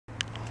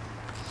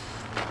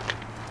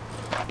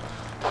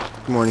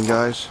morning,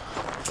 guys.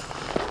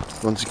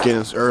 Once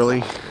again, it's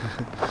early.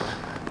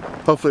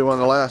 Hopefully one of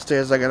the last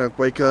days I gotta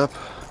wake up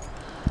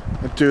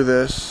and do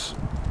this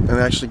and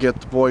actually get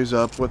the boys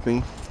up with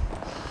me,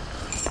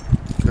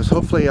 because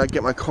hopefully I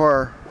get my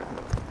car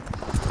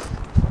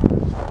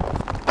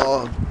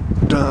all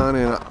done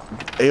and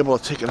able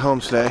to take it home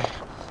today.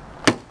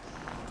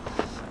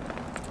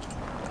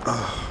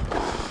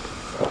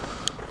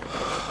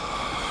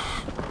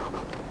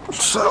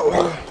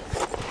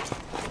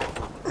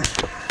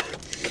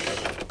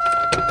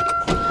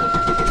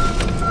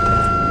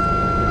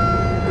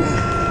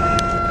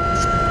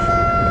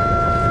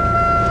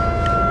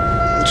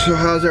 So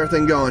how's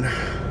everything going?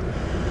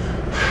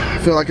 I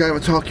feel like I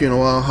haven't talked to you in a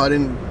while. I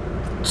didn't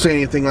say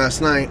anything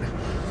last night.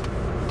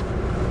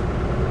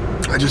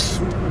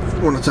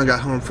 Once I got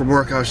home from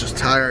work, I was just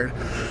tired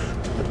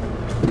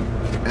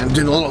and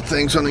did little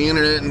things on the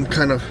internet and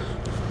kind of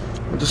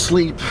went to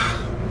sleep.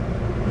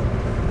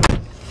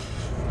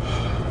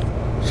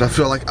 So I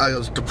feel like I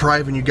was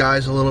depriving you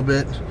guys a little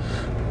bit,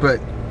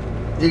 but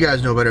you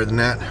guys know better than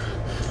that.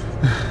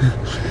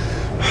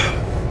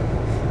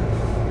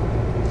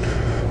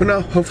 But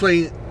no,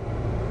 hopefully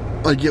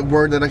I get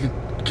word that I can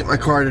get my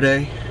car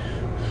today,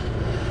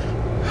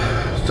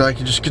 so I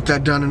can just get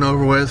that done and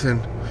over with.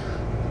 And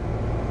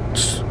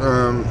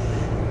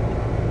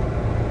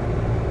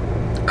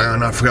I don't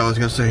know, I forgot what I was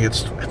gonna say.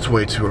 It's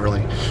way too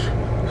early.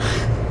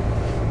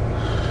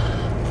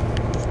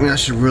 I mean, I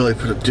should really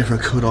put a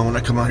different coat on when I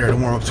come out here to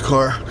warm up the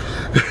car.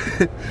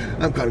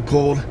 I'm kind of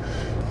cold.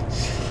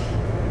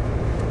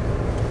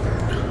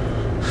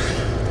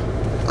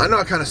 I know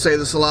I kind of say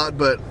this a lot,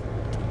 but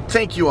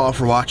thank you all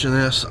for watching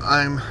this.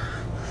 I'm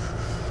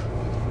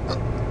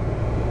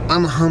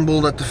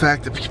humbled at the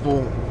fact that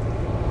people,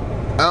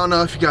 I don't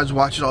know if you guys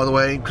watch it all the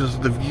way, because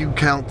the view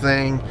count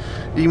thing,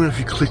 even if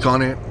you click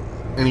on it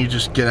and you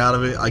just get out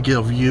of it, I get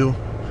a view.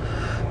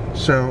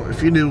 So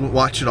if you do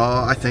watch it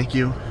all, I thank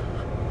you.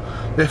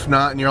 If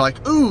not, and you're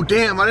like, ooh,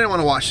 damn, I didn't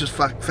want to watch this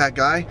fat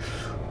guy,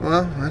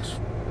 well,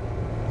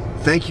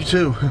 thank you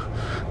too.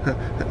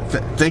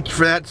 Thank you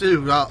for that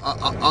too.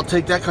 I'll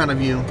take that kind of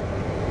view.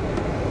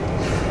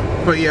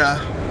 But yeah,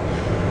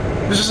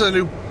 this is a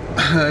new,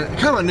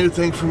 kind of a new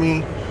thing for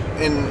me,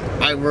 and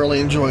I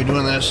really enjoy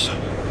doing this.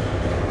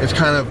 It's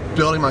kind of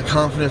building my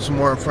confidence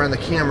more in front of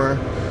the camera,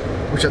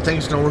 which I think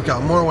is going to work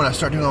out more when I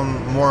start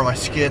doing more of my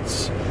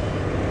skits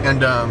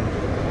and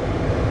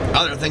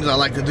other things I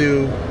like to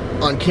do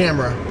on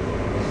camera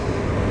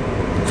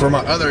for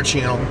my other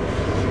channel,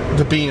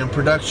 the Be in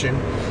Production.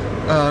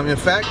 In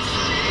fact,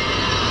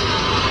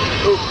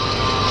 oh,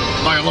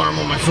 my alarm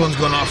on my phone's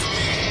going off.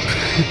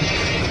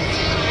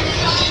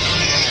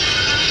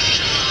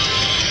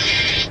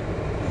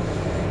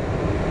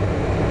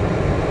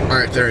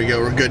 Alright, there we go,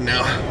 we're good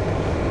now.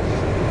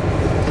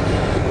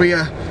 But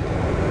yeah,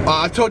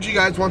 I've told you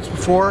guys once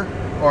before,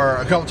 or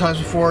a couple times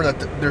before, that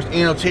there's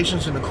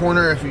annotations in the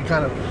corner. If you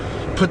kind of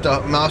put the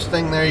mouse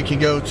thing there, you can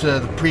go to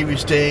the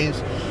previous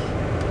days,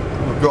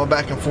 go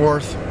back and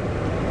forth.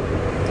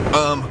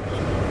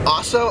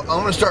 Also, I'm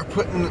going to start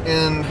putting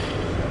in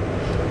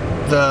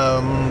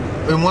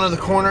one of the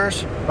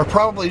corners, or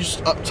probably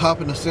just up top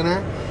in the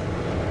center,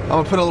 I'm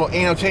going to put a little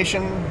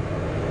annotation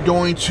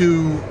going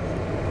to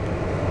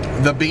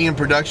the Be in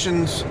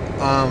Productions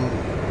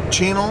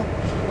channel,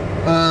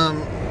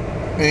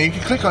 and you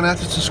can click on that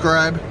to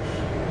subscribe.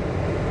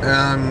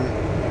 And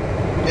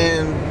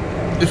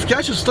if you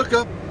guys just look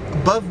up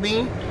above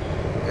me,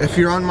 if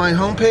you're on my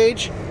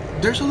homepage,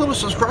 there's a little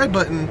subscribe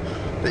button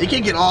that you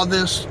can get all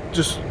this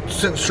just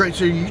sent straight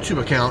to your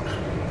YouTube account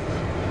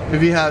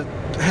if you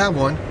have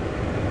one.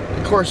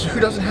 Of course, who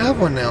doesn't have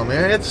one now,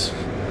 man? It's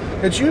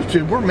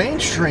YouTube. We're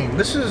mainstream.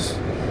 This is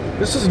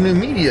new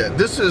media.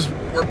 This is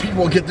where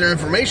people get their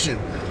information,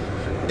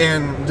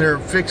 and they're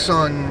fixed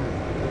on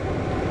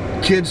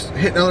kids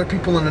hitting other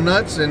people in the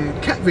nuts and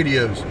cat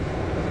videos.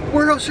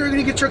 Where else are you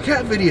gonna get your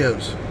cat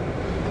videos?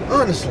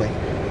 Honestly,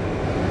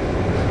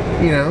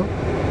 you know,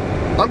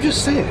 I'm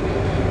just saying.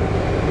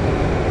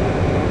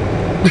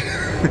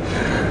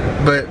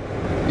 But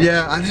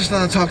yeah, I just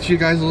want to talk to you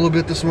guys a little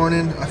bit this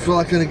morning. I feel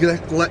like I'm gonna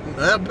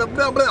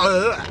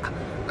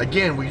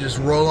again, we just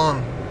roll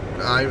on.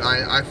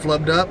 I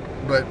flubbed up,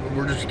 but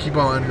we're just keep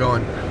on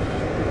going.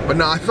 But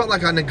no, I felt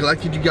like I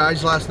neglected you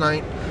guys last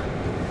night,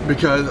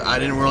 because I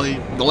didn't really,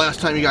 the last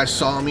time you guys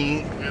saw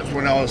me is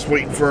when I was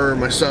waiting for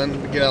my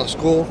son to get out of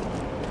school.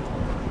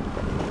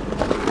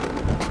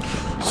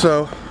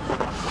 So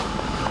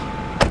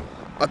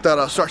I thought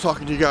I'd start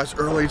talking to you guys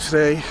early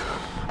today,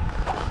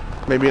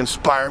 maybe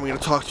inspire me to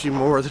talk to you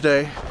more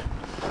today.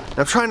 And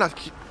I'm trying not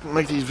to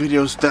make these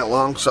videos that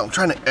long, so I'm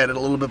trying to edit a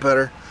little bit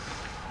better.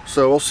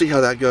 So we'll see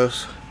how that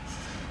goes.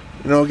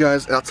 You know,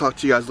 guys, I'll talk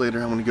to you guys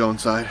later. I'm gonna go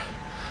inside.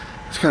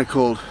 It's kind of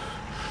cold.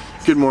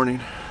 Good morning.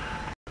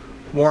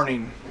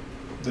 Warning,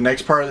 the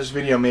next part of this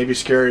video may be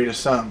scary to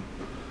some.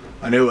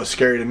 I knew it was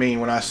scary to me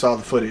when I saw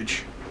the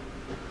footage.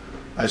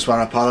 I just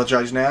want to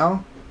apologize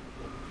now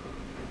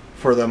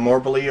for the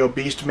morbidly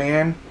obese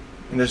man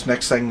in this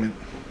next segment.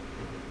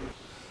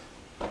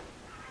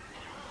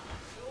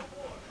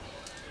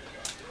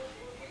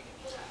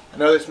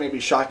 know this may be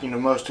shocking to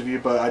most of you,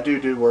 but I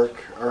do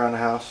work around the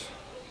house.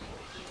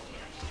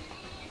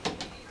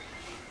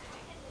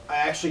 I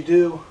actually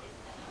do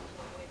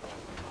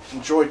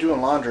enjoy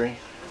doing laundry.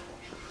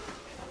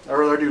 I'd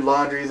rather do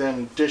laundry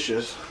than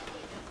dishes.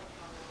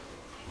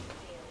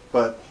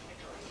 But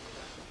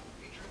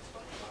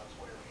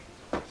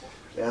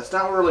yeah, it's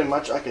not really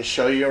much I can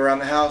show you around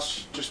the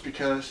house, just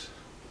because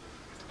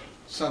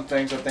some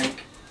things I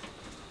think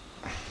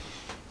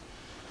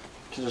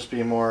can just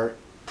be more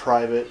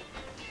private.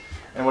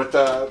 And with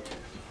the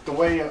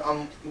way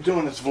I'm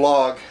doing this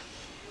vlog,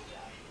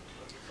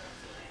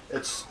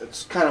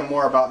 it's kind of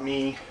more about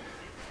me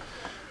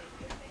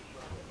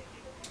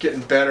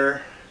getting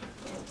better,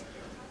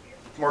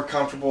 more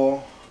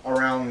comfortable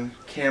around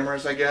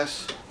cameras, I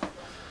guess.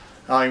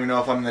 I don't even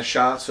know if I'm in the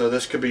shot, so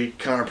this could be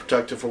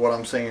counterproductive for what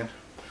I'm saying.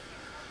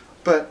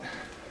 But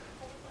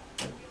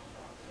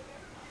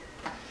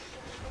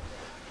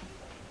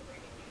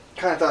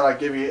kind of thought I'd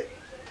give you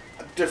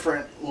a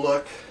different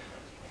look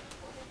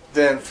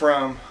than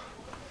from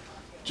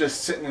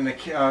just sitting in the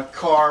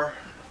car,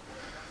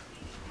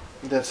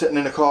 then sitting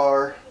in the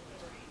car,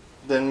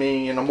 then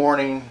me in the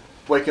morning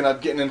waking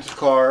up, getting into the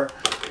car.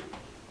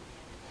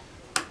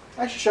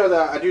 I should show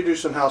that I do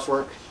some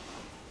housework,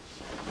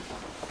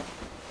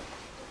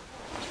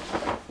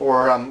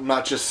 or I'm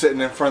not just sitting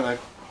in front of the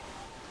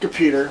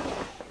computer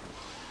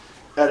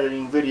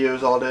editing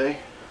videos all day,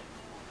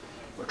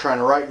 or trying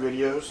to write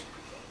videos,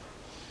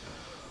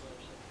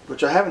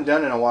 which I haven't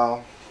done in a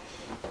while.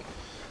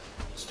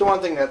 It's the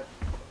one thing that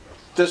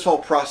this whole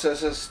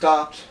process has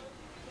stopped,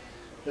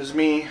 is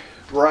me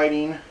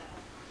writing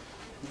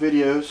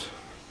videos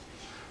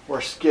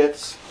or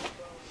skits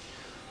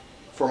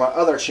for my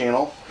other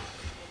channel.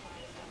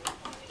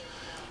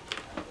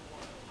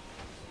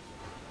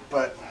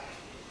 But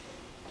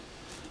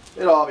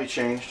it'll all be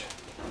changed.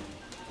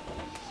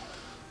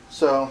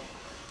 So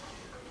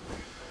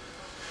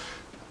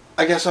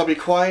I guess I'll be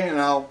quiet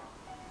and I'll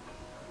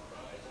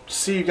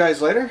see you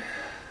guys later.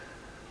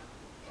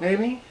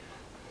 Maybe.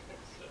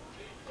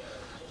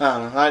 I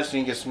don't know. I just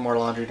need to get some more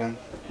laundry done.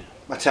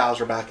 My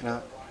towels are backing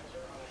up.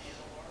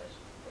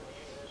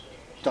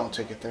 Don't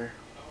take it there.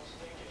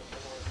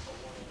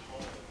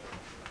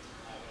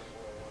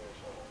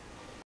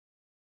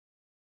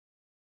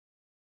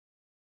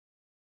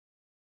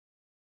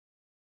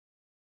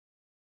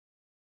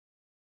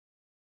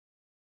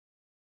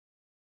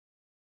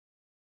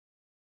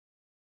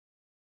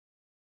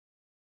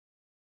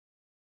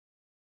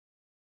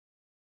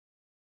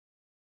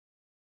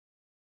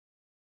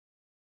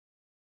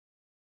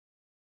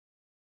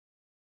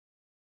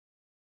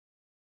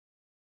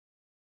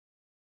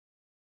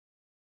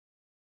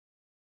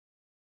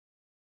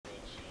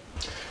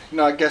 You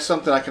know, I guess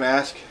something I can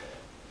ask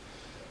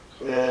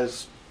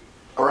is,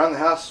 around the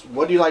house,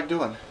 what do you like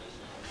doing?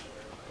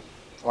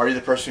 Are you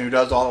the person who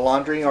does all the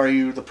laundry? Or are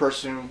you the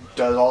person who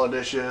does all the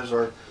dishes?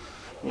 Or,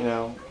 you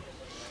know,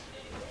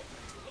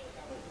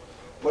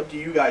 what do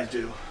you guys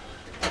do?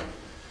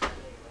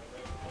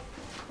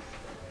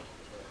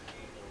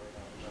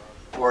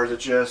 Or is it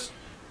just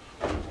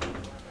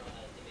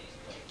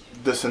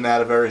this and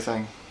that of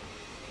everything?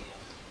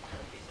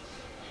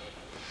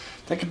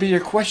 That could be your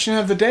question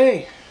of the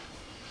day.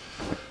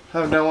 I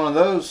haven't done one of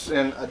those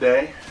in a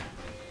day.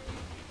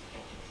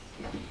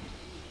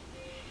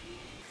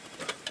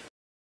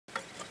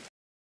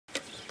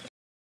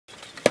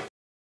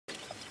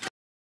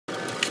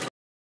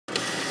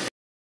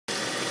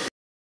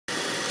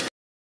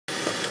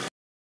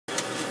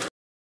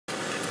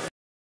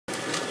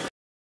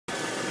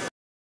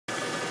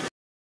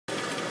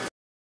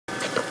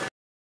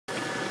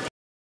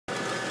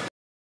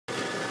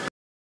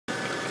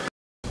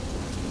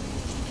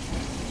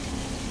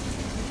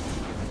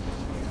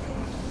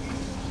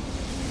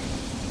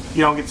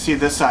 You don't get to see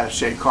this side of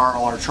Shay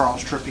Carl or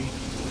Charles Trippy.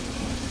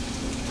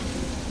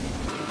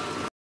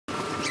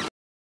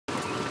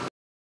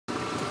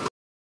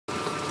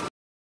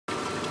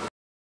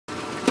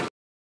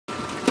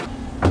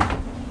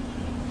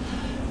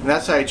 And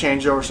that's how you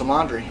change over some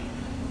laundry.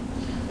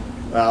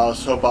 Well,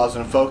 let's hope I was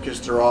in focus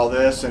through all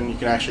this and you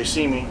can actually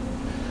see me.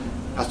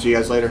 I'll see you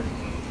guys later.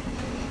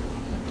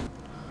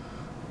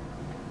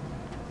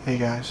 Hey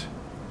guys,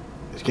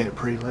 it's getting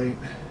pretty late.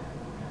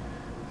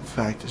 In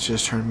fact, it's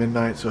just turned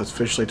midnight, so it's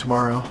officially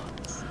tomorrow.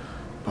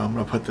 But I'm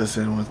gonna put this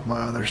in with my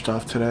other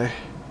stuff today.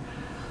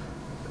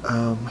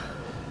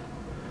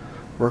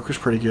 Work was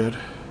pretty good.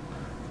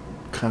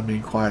 Kind of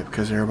being quiet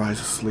because everybody's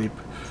asleep,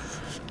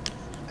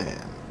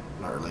 and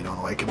I really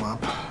don't wake them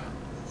up.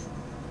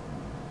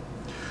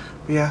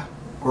 But yeah,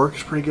 work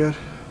is pretty good.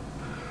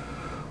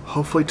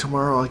 Hopefully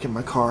tomorrow I'll get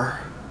my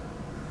car.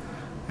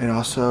 And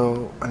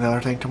also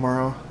another thing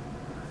tomorrow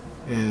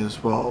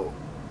is, well,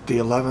 the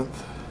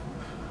 11th.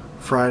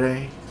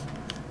 Friday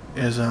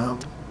is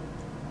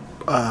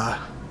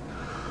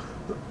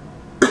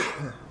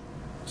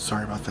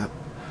sorry about that,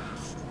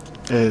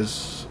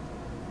 is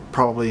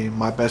probably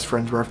my best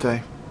friend's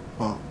birthday.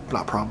 Well,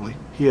 not probably,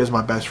 he is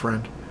my best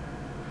friend.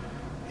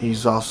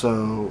 He's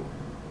also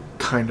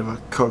kind of a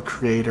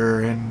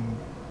co-creator and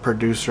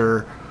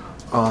producer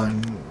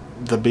on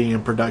the being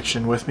in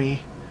production with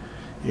me,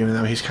 even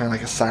though he's kind of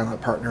like a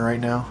silent partner right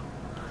now.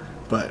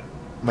 But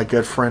my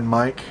good friend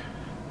Mike,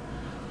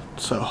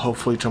 so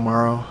hopefully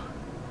tomorrow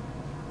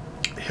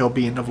he'll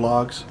be in the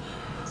vlogs,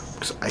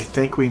 because I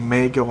think we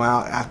may go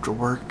out after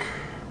work.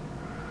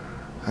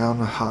 I don't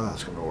know how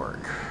that's gonna work.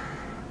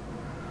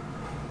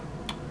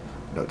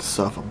 Note to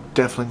self, I'm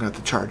definitely gonna have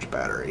to charge a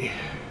battery.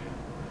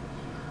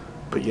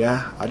 But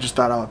yeah, I just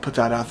thought I would put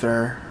that out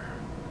there,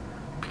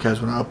 because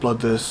when I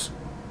upload this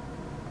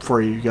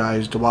for you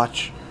guys to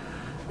watch,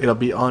 it'll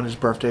be on his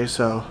birthday.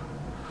 So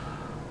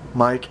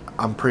Mike,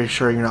 I'm pretty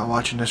sure you're not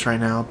watching this right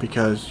now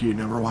because you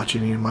never watch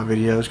any of my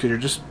videos because you're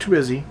just too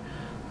busy.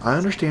 I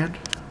understand.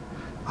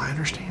 I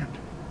understand.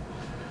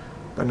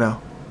 But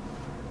no.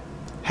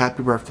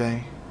 Happy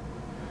birthday.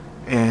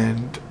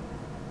 And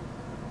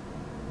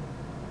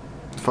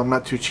if I'm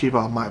not too cheap,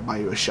 I might buy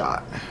you a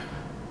shot.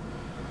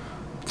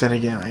 Then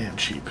again, I am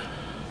cheap.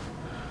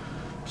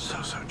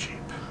 So cheap.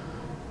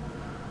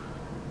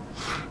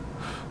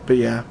 But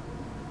yeah.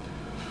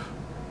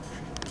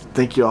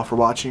 Thank you all for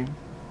watching.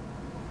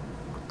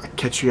 I'll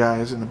catch you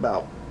guys in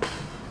about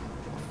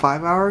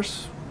 5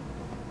 hours.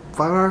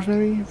 5 hours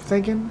maybe, I'm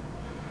thinking.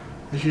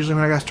 That's usually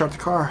when I gotta start the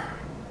car.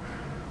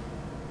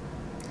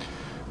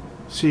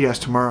 See you guys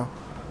tomorrow.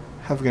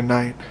 Have a good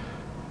night.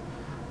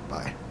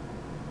 Bye.